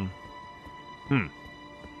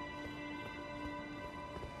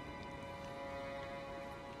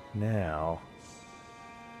 Now,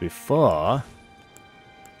 before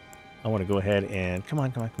I want to go ahead and come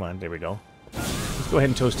on, come on, come on. There we go. Let's go ahead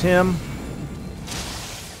and toast him.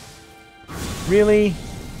 Really?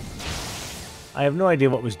 I have no idea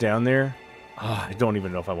what was down there. I don't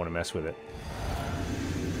even know if I want to mess with it.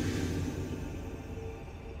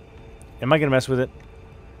 Am I going to mess with it?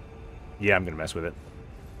 Yeah, I'm going to mess with it.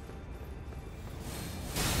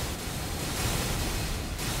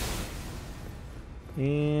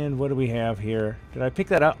 And what do we have here? Did I pick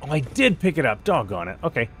that up? Oh, I did pick it up. Doggone it.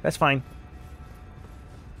 Okay, that's fine.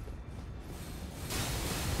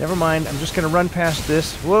 Never mind. I'm just going to run past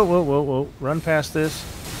this. Whoa, whoa, whoa, whoa. Run past this.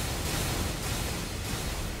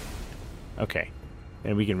 Okay.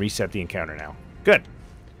 And we can reset the encounter now. Good.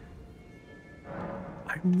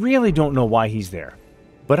 I really don't know why he's there.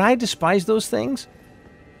 But I despise those things.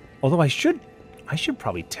 Although I should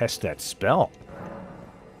probably test that spell.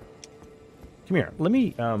 Come here. Let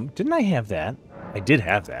me, didn't I have that? I did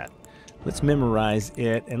have that. Let's memorize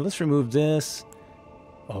it, and let's remove this.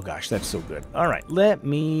 Oh gosh, that's so good. All right, let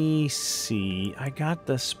me see. I got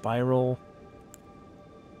the spiral.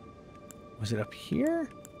 Was it up here?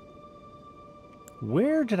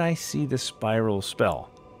 Where did I see the spiral spell?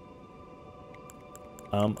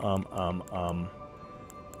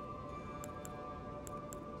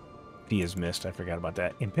 He is missed. I forgot about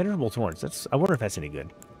that. Impenetrable thorns. I wonder if that's any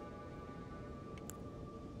good.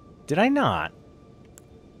 Did I not?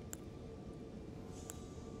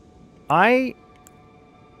 I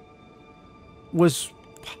was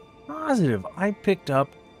positive I picked up...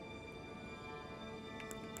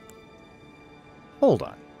 Hold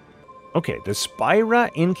on. Okay, the Spira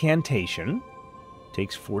incantation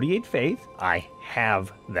takes 48 faith. I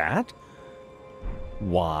have that.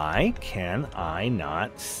 Why can I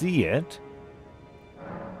not see it?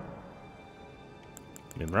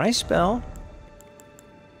 Memorize spell.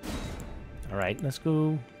 Alright, let's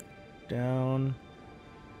go down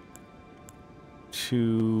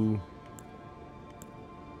to...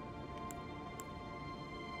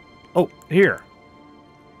 Oh, here.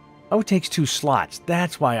 Oh, it takes 2 slots.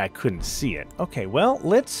 That's why I couldn't see it. Okay, well,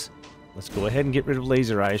 let's go ahead and get rid of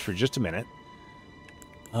laser eyes for just a minute.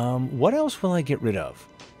 What else will I get rid of?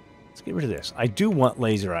 Let's get rid of this. I do want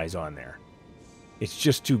laser eyes on there. It's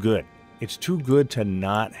just too good. It's too good to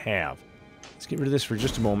not have. Let's get rid of this for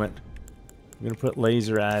just a moment. I'm going to put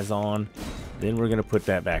laser eyes on. Then we're going to put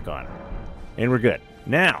that back on. And we're good.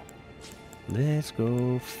 Now, let's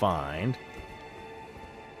go find...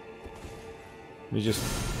 Let me just...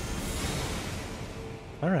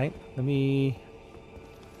 Alright, let me...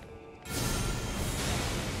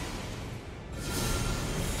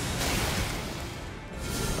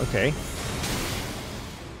 Okay.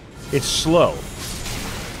 It's slow.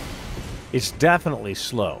 It's definitely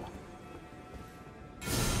slow.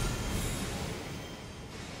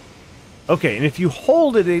 Okay, and if you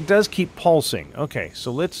hold it, it does keep pulsing. Okay,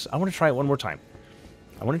 so let's... I want to try it one more time.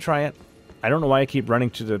 I want to try it. I don't know why I keep running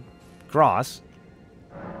to the cross.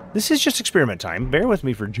 This is just experiment time. Bear with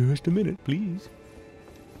me for just a minute, please.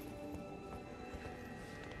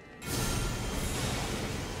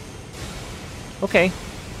 Okay.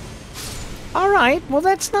 Alright, well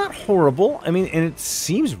that's not horrible. I mean, and it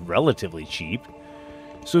seems relatively cheap.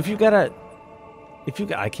 So if you've got a...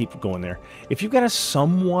 I keep going there. If you've got a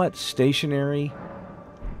somewhat stationary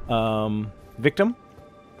victim,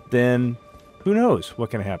 then who knows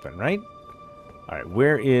what can happen, right? Alright,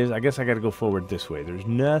 where is... I guess I gotta go forward this way. There's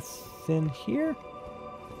nothing here?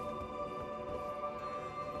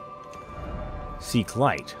 Seek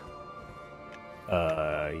light.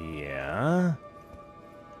 Yeah...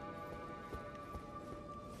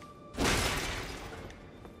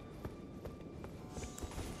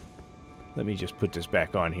 Let me just put this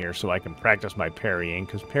back on here so I can practice my parrying,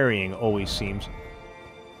 because parrying always seems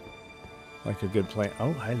like a good plan.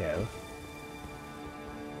 Oh, hello.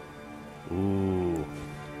 Ooh.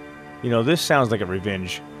 You know, this sounds like a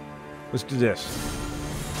revenge. Let's do this.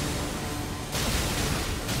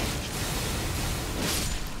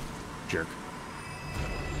 Jerk.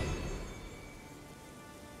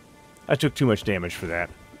 I took too much damage for that.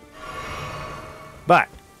 But,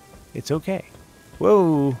 it's okay.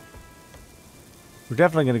 Whoa. We're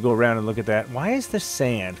definitely going to go around and look at that. Why is the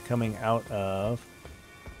sand coming out of...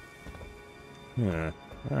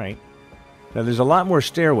 Alright. Now, there's a lot more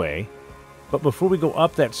stairway. But before we go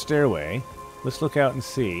up that stairway, let's look out and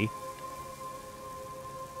see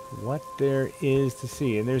what there is to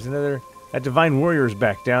see. And there's another... That Divine Warrior is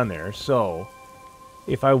back down there. So,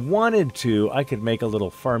 if I wanted to, I could make a little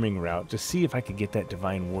farming route to see if I could get that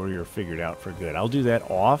Divine Warrior figured out for good. I'll do that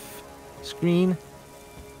off screen.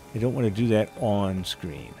 I don't want to do that on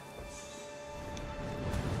screen.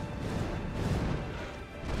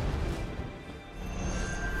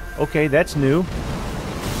 Okay, that's new.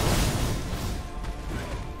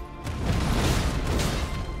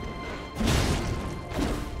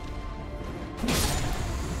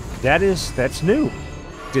 That's new.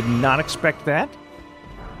 Did not expect that.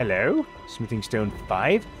 Hello? Smithing Stone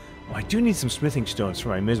 5? Oh, I do need some smithing stones for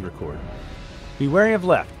my misericord. Be wary of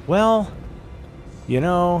left. Well... You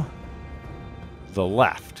know, the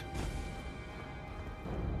left.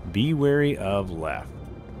 Be wary of left.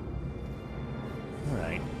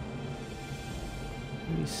 Alright.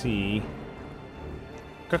 Let me see.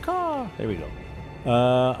 Caw-caw! There we go.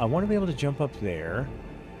 I want to be able to jump up there.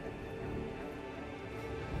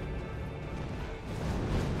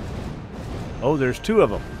 Oh, there's 2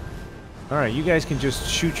 of them. Alright, you guys can just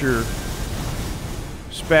shoot your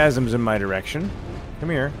spasms in my direction. Come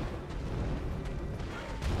here.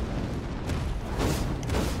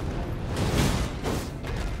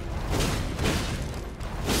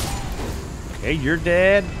 Okay, you're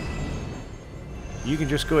dead. You can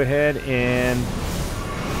just go ahead and...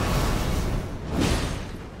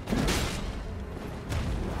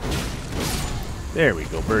 There we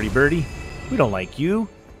go, birdie birdie. We don't like you.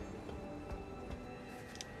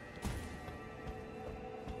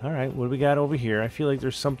 Alright, what do we got over here? I feel like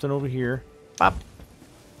there's something over here. Pop!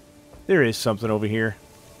 There is something over here.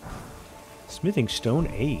 Smithing Stone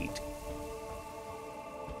 8.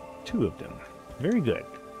 2 of them. Very good.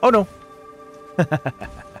 Oh no!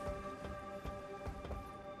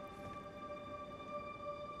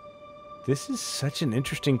 This is such an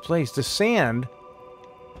interesting place. The sand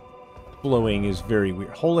blowing is very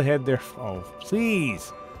weird. Hold ahead there. Oh,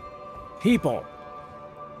 please. People.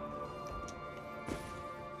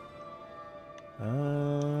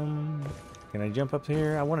 Can I jump up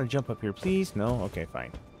here? I want to jump up here, please. No? Okay,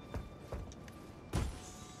 fine.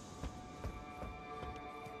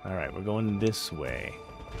 Alright, we're going this way.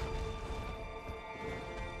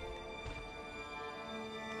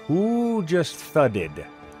 Who just thudded?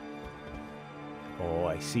 Oh,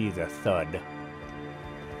 I see the thud.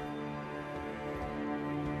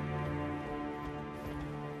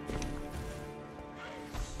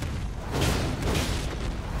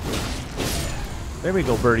 There we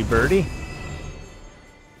go, birdie birdie.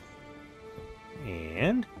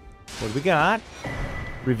 And what do we got?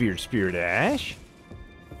 Revered Spirit Ash.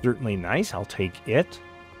 Certainly nice. I'll take it.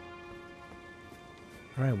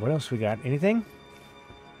 All right, what else we got? Anything?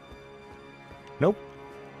 Nope.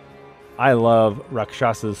 I love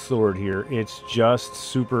Rakshasa's sword here. It's just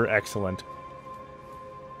super excellent.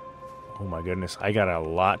 Oh my goodness. I got a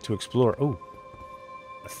lot to explore. Oh,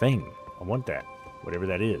 a thing. I want that. Whatever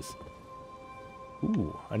that is.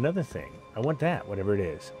 Ooh, another thing. I want that. Whatever it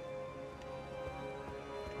is.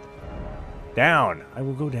 Down. I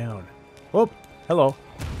will go down. Oh, hello.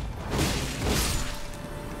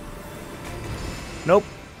 Nope.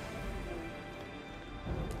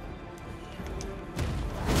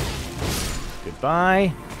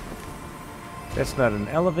 Goodbye. That's not an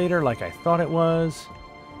elevator like I thought it was.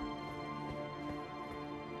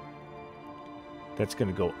 That's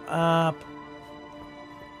going to go up.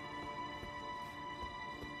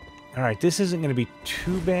 All right, this isn't going to be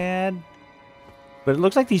too bad. But it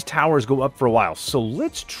looks like these towers go up for a while. So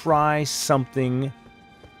let's try something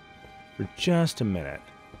for just a minute.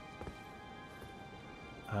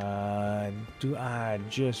 Do I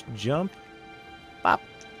just jump? Bop.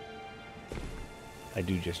 I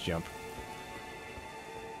do just jump.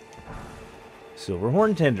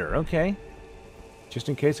 Silverhorn Tender, okay. Just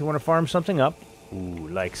in case I want to farm something up. Ooh,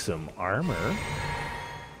 like some armor.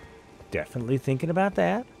 Definitely thinking about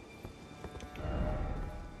that.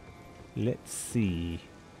 Let's see.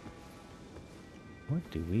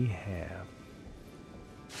 What do we have?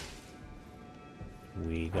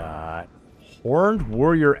 We got Horned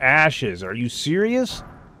Warrior Ashes. Are you serious?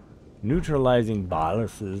 Neutralizing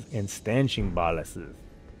boluses and stanching boluses.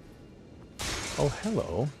 Oh,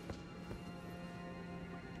 hello.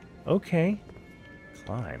 Okay.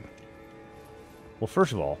 Climb. Well,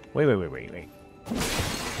 first of all, wait.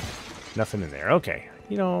 Nothing in there. Okay.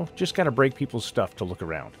 You know, just gotta break people's stuff to look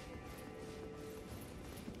around.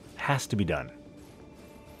 Has to be done.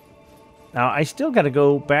 Now, I still gotta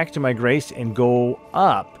go back to my grace and go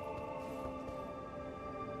up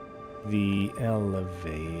the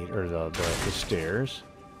elevator, or the stairs.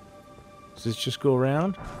 Does this just go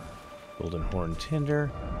around? Golden Horn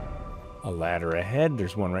Tinder. A ladder ahead.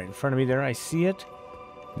 There's one right in front of me there. I see it.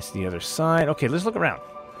 This is the other side. Okay, let's look around.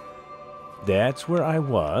 That's where I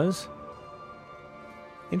was.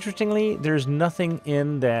 Interestingly, there's nothing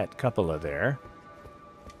in that cupola there.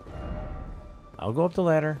 I'll go up the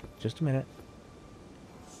ladder. Just a minute.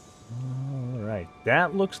 Alright.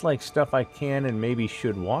 That looks like stuff I can and maybe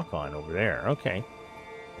should walk on over there. Okay.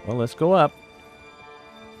 Well, let's go up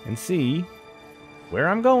and see where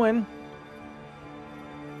I'm going.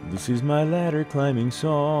 This is my ladder climbing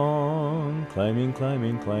song. Climbing,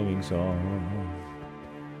 climbing, climbing song.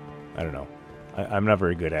 I don't know. I'm not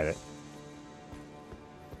very good at it.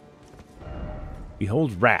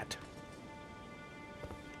 Behold rat.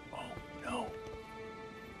 Oh, no.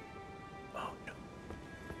 Oh, no.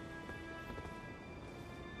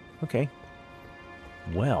 Okay.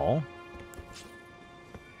 Well.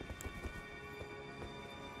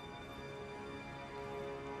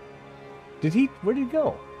 Where did he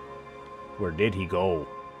go? Where did he go?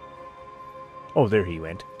 Oh, there he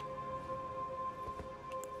went.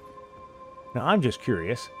 Now, I'm just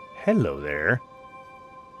curious. Hello there.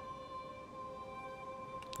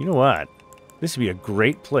 You know what? This would be a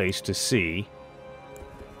great place to see.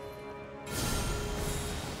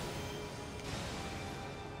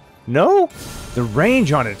 No? The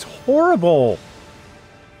range on it's horrible.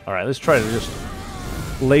 All right, let's try to just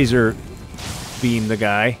laser beam the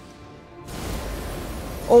guy.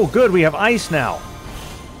 Oh, good, we have ice now.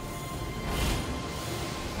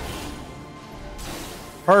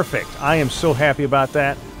 Perfect. I am so happy about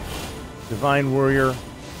that. Divine Warrior.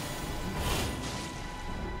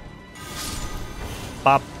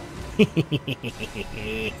 Pop.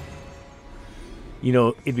 You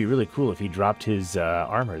know, it'd be really cool if he dropped his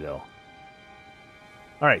armor, though.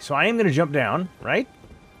 Alright, so I am going to jump down, right?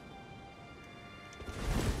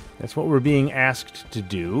 That's what we're being asked to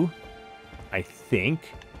do, I think.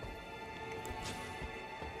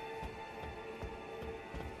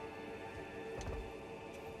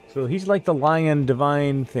 So he's like the lion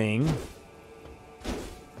divine thing.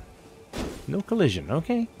 No collision.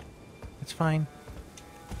 Okay. That's fine.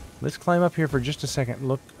 Let's climb up here for just a second.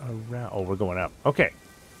 Look around. Oh, we're going up. Okay.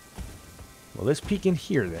 Well, let's peek in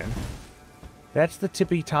here then. That's the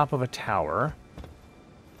tippy top of a tower.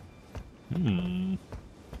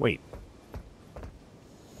 Wait.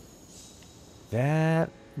 That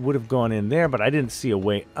would have gone in there, but I didn't see a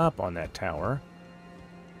way up on that tower.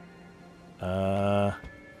 That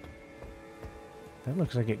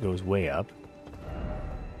looks like it goes way up.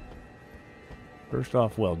 First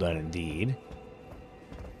off, well done indeed.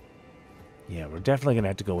 Yeah, we're definitely going to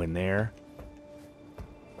have to go in there.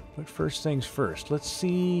 But first things first, let's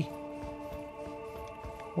see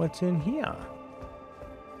what's in here.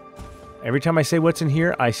 Every time I say what's in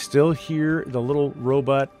here, I still hear the little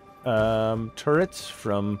robot turrets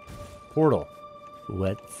from Portal.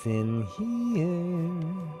 What's in here?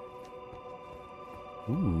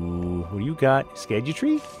 Ooh, what do you got?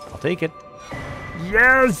 Erdtree? I'll take it.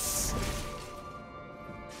 Yes!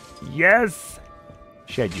 Yes!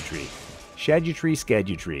 Erdtree.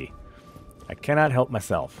 Erdtree. I cannot help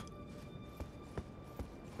myself.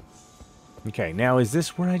 Okay, now is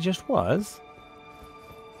this where I just was?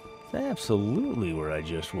 It's absolutely where I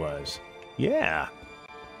just was. Yeah.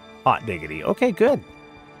 Hot diggity. Okay, good.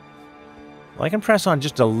 Well, I can press on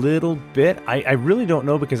just a little bit. I really don't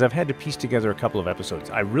know because I've had to piece together a couple of episodes.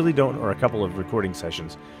 I really don't, or a couple of recording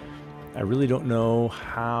sessions. I really don't know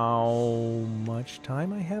how much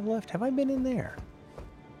time I have left. Have I been in there?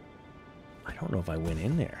 I don't know if I went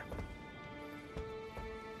in there.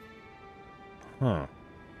 Huh.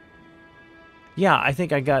 Yeah, I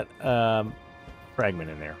think I got fragment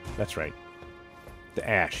in there. That's right. The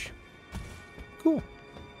ash. Cool.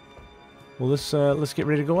 Well, let's get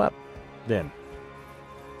ready to go up then.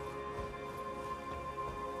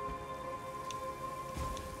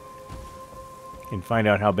 And find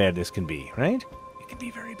out how bad this can be, right? It can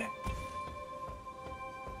be very bad.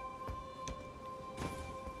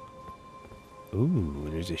 Ooh,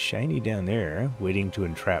 there's a shiny down there waiting to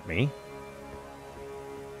entrap me.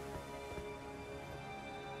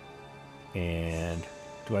 And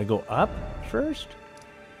do I go up first?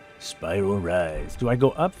 Spiral rise. Do I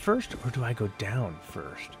go up first or do I go down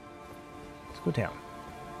first? Let's go down.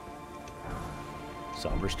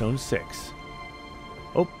 Somberstone 6.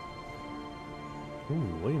 Oh.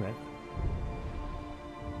 Ooh, wait a minute.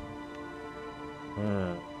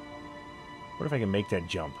 What if I can make that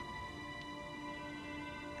jump?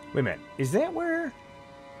 Wait a minute. Is that where...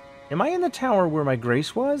 Am I in the tower where my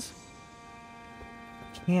grace was?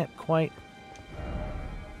 Can't quite...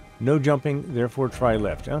 No jumping, therefore try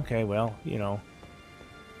lift. Okay, well, you know.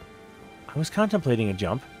 I was contemplating a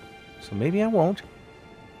jump, so maybe I won't.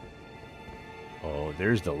 Oh,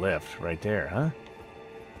 there's the lift right there, huh?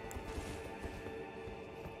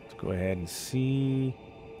 Let's go ahead and see...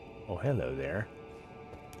 Oh, hello there.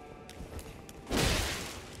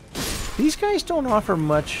 These guys don't offer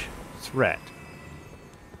much threat.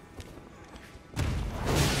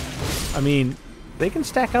 I mean, they can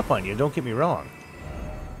stack up on you, don't get me wrong.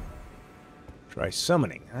 Try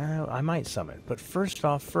summoning. I might summon. But first,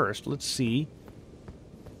 let's see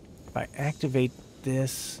if I activate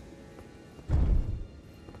this.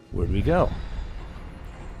 Where do we go?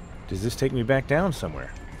 Does this take me back down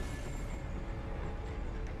somewhere?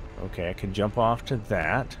 Okay, I can jump off to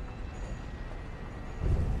that.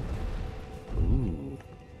 Ooh.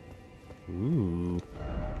 Ooh.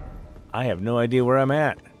 I have no idea where I'm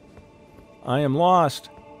at. I am lost.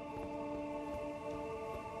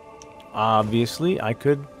 Obviously, I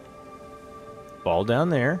could fall down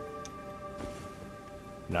there.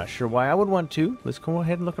 Not sure why I would want to. Let's go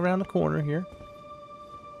ahead and look around the corner here.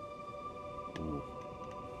 Ooh.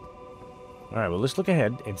 All right, well, let's look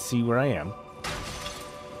ahead and see where I am.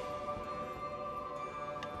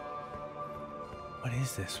 What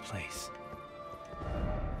is this place?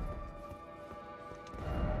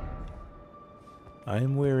 I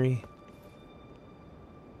am weary.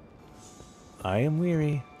 I am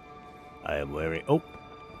weary. I am weary. Oh.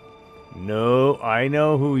 No, I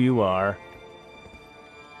know who you are.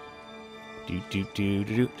 Do do do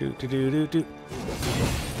do do do do do do.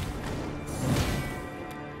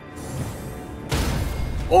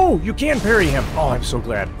 Oh, you can parry him. Oh, I'm so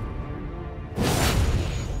glad.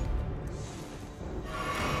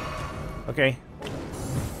 Okay.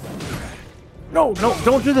 No, no,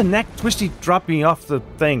 don't do the neck twisty. Drop me off the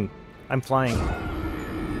thing. I'm flying.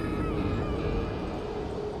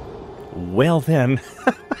 Well then.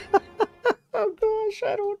 Oh gosh,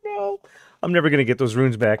 I don't know. I'm never going to get those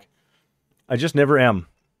runes back. I just never am.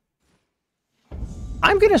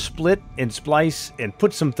 I'm going to split and splice and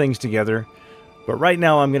put some things together. But right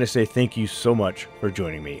now I'm going to say thank you so much for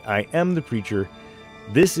joining me. I am the Preacher.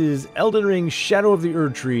 This is Elden Ring Shadow of the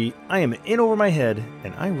Erdtree. I am in over my head,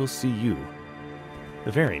 and I will see you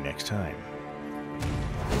the very next time.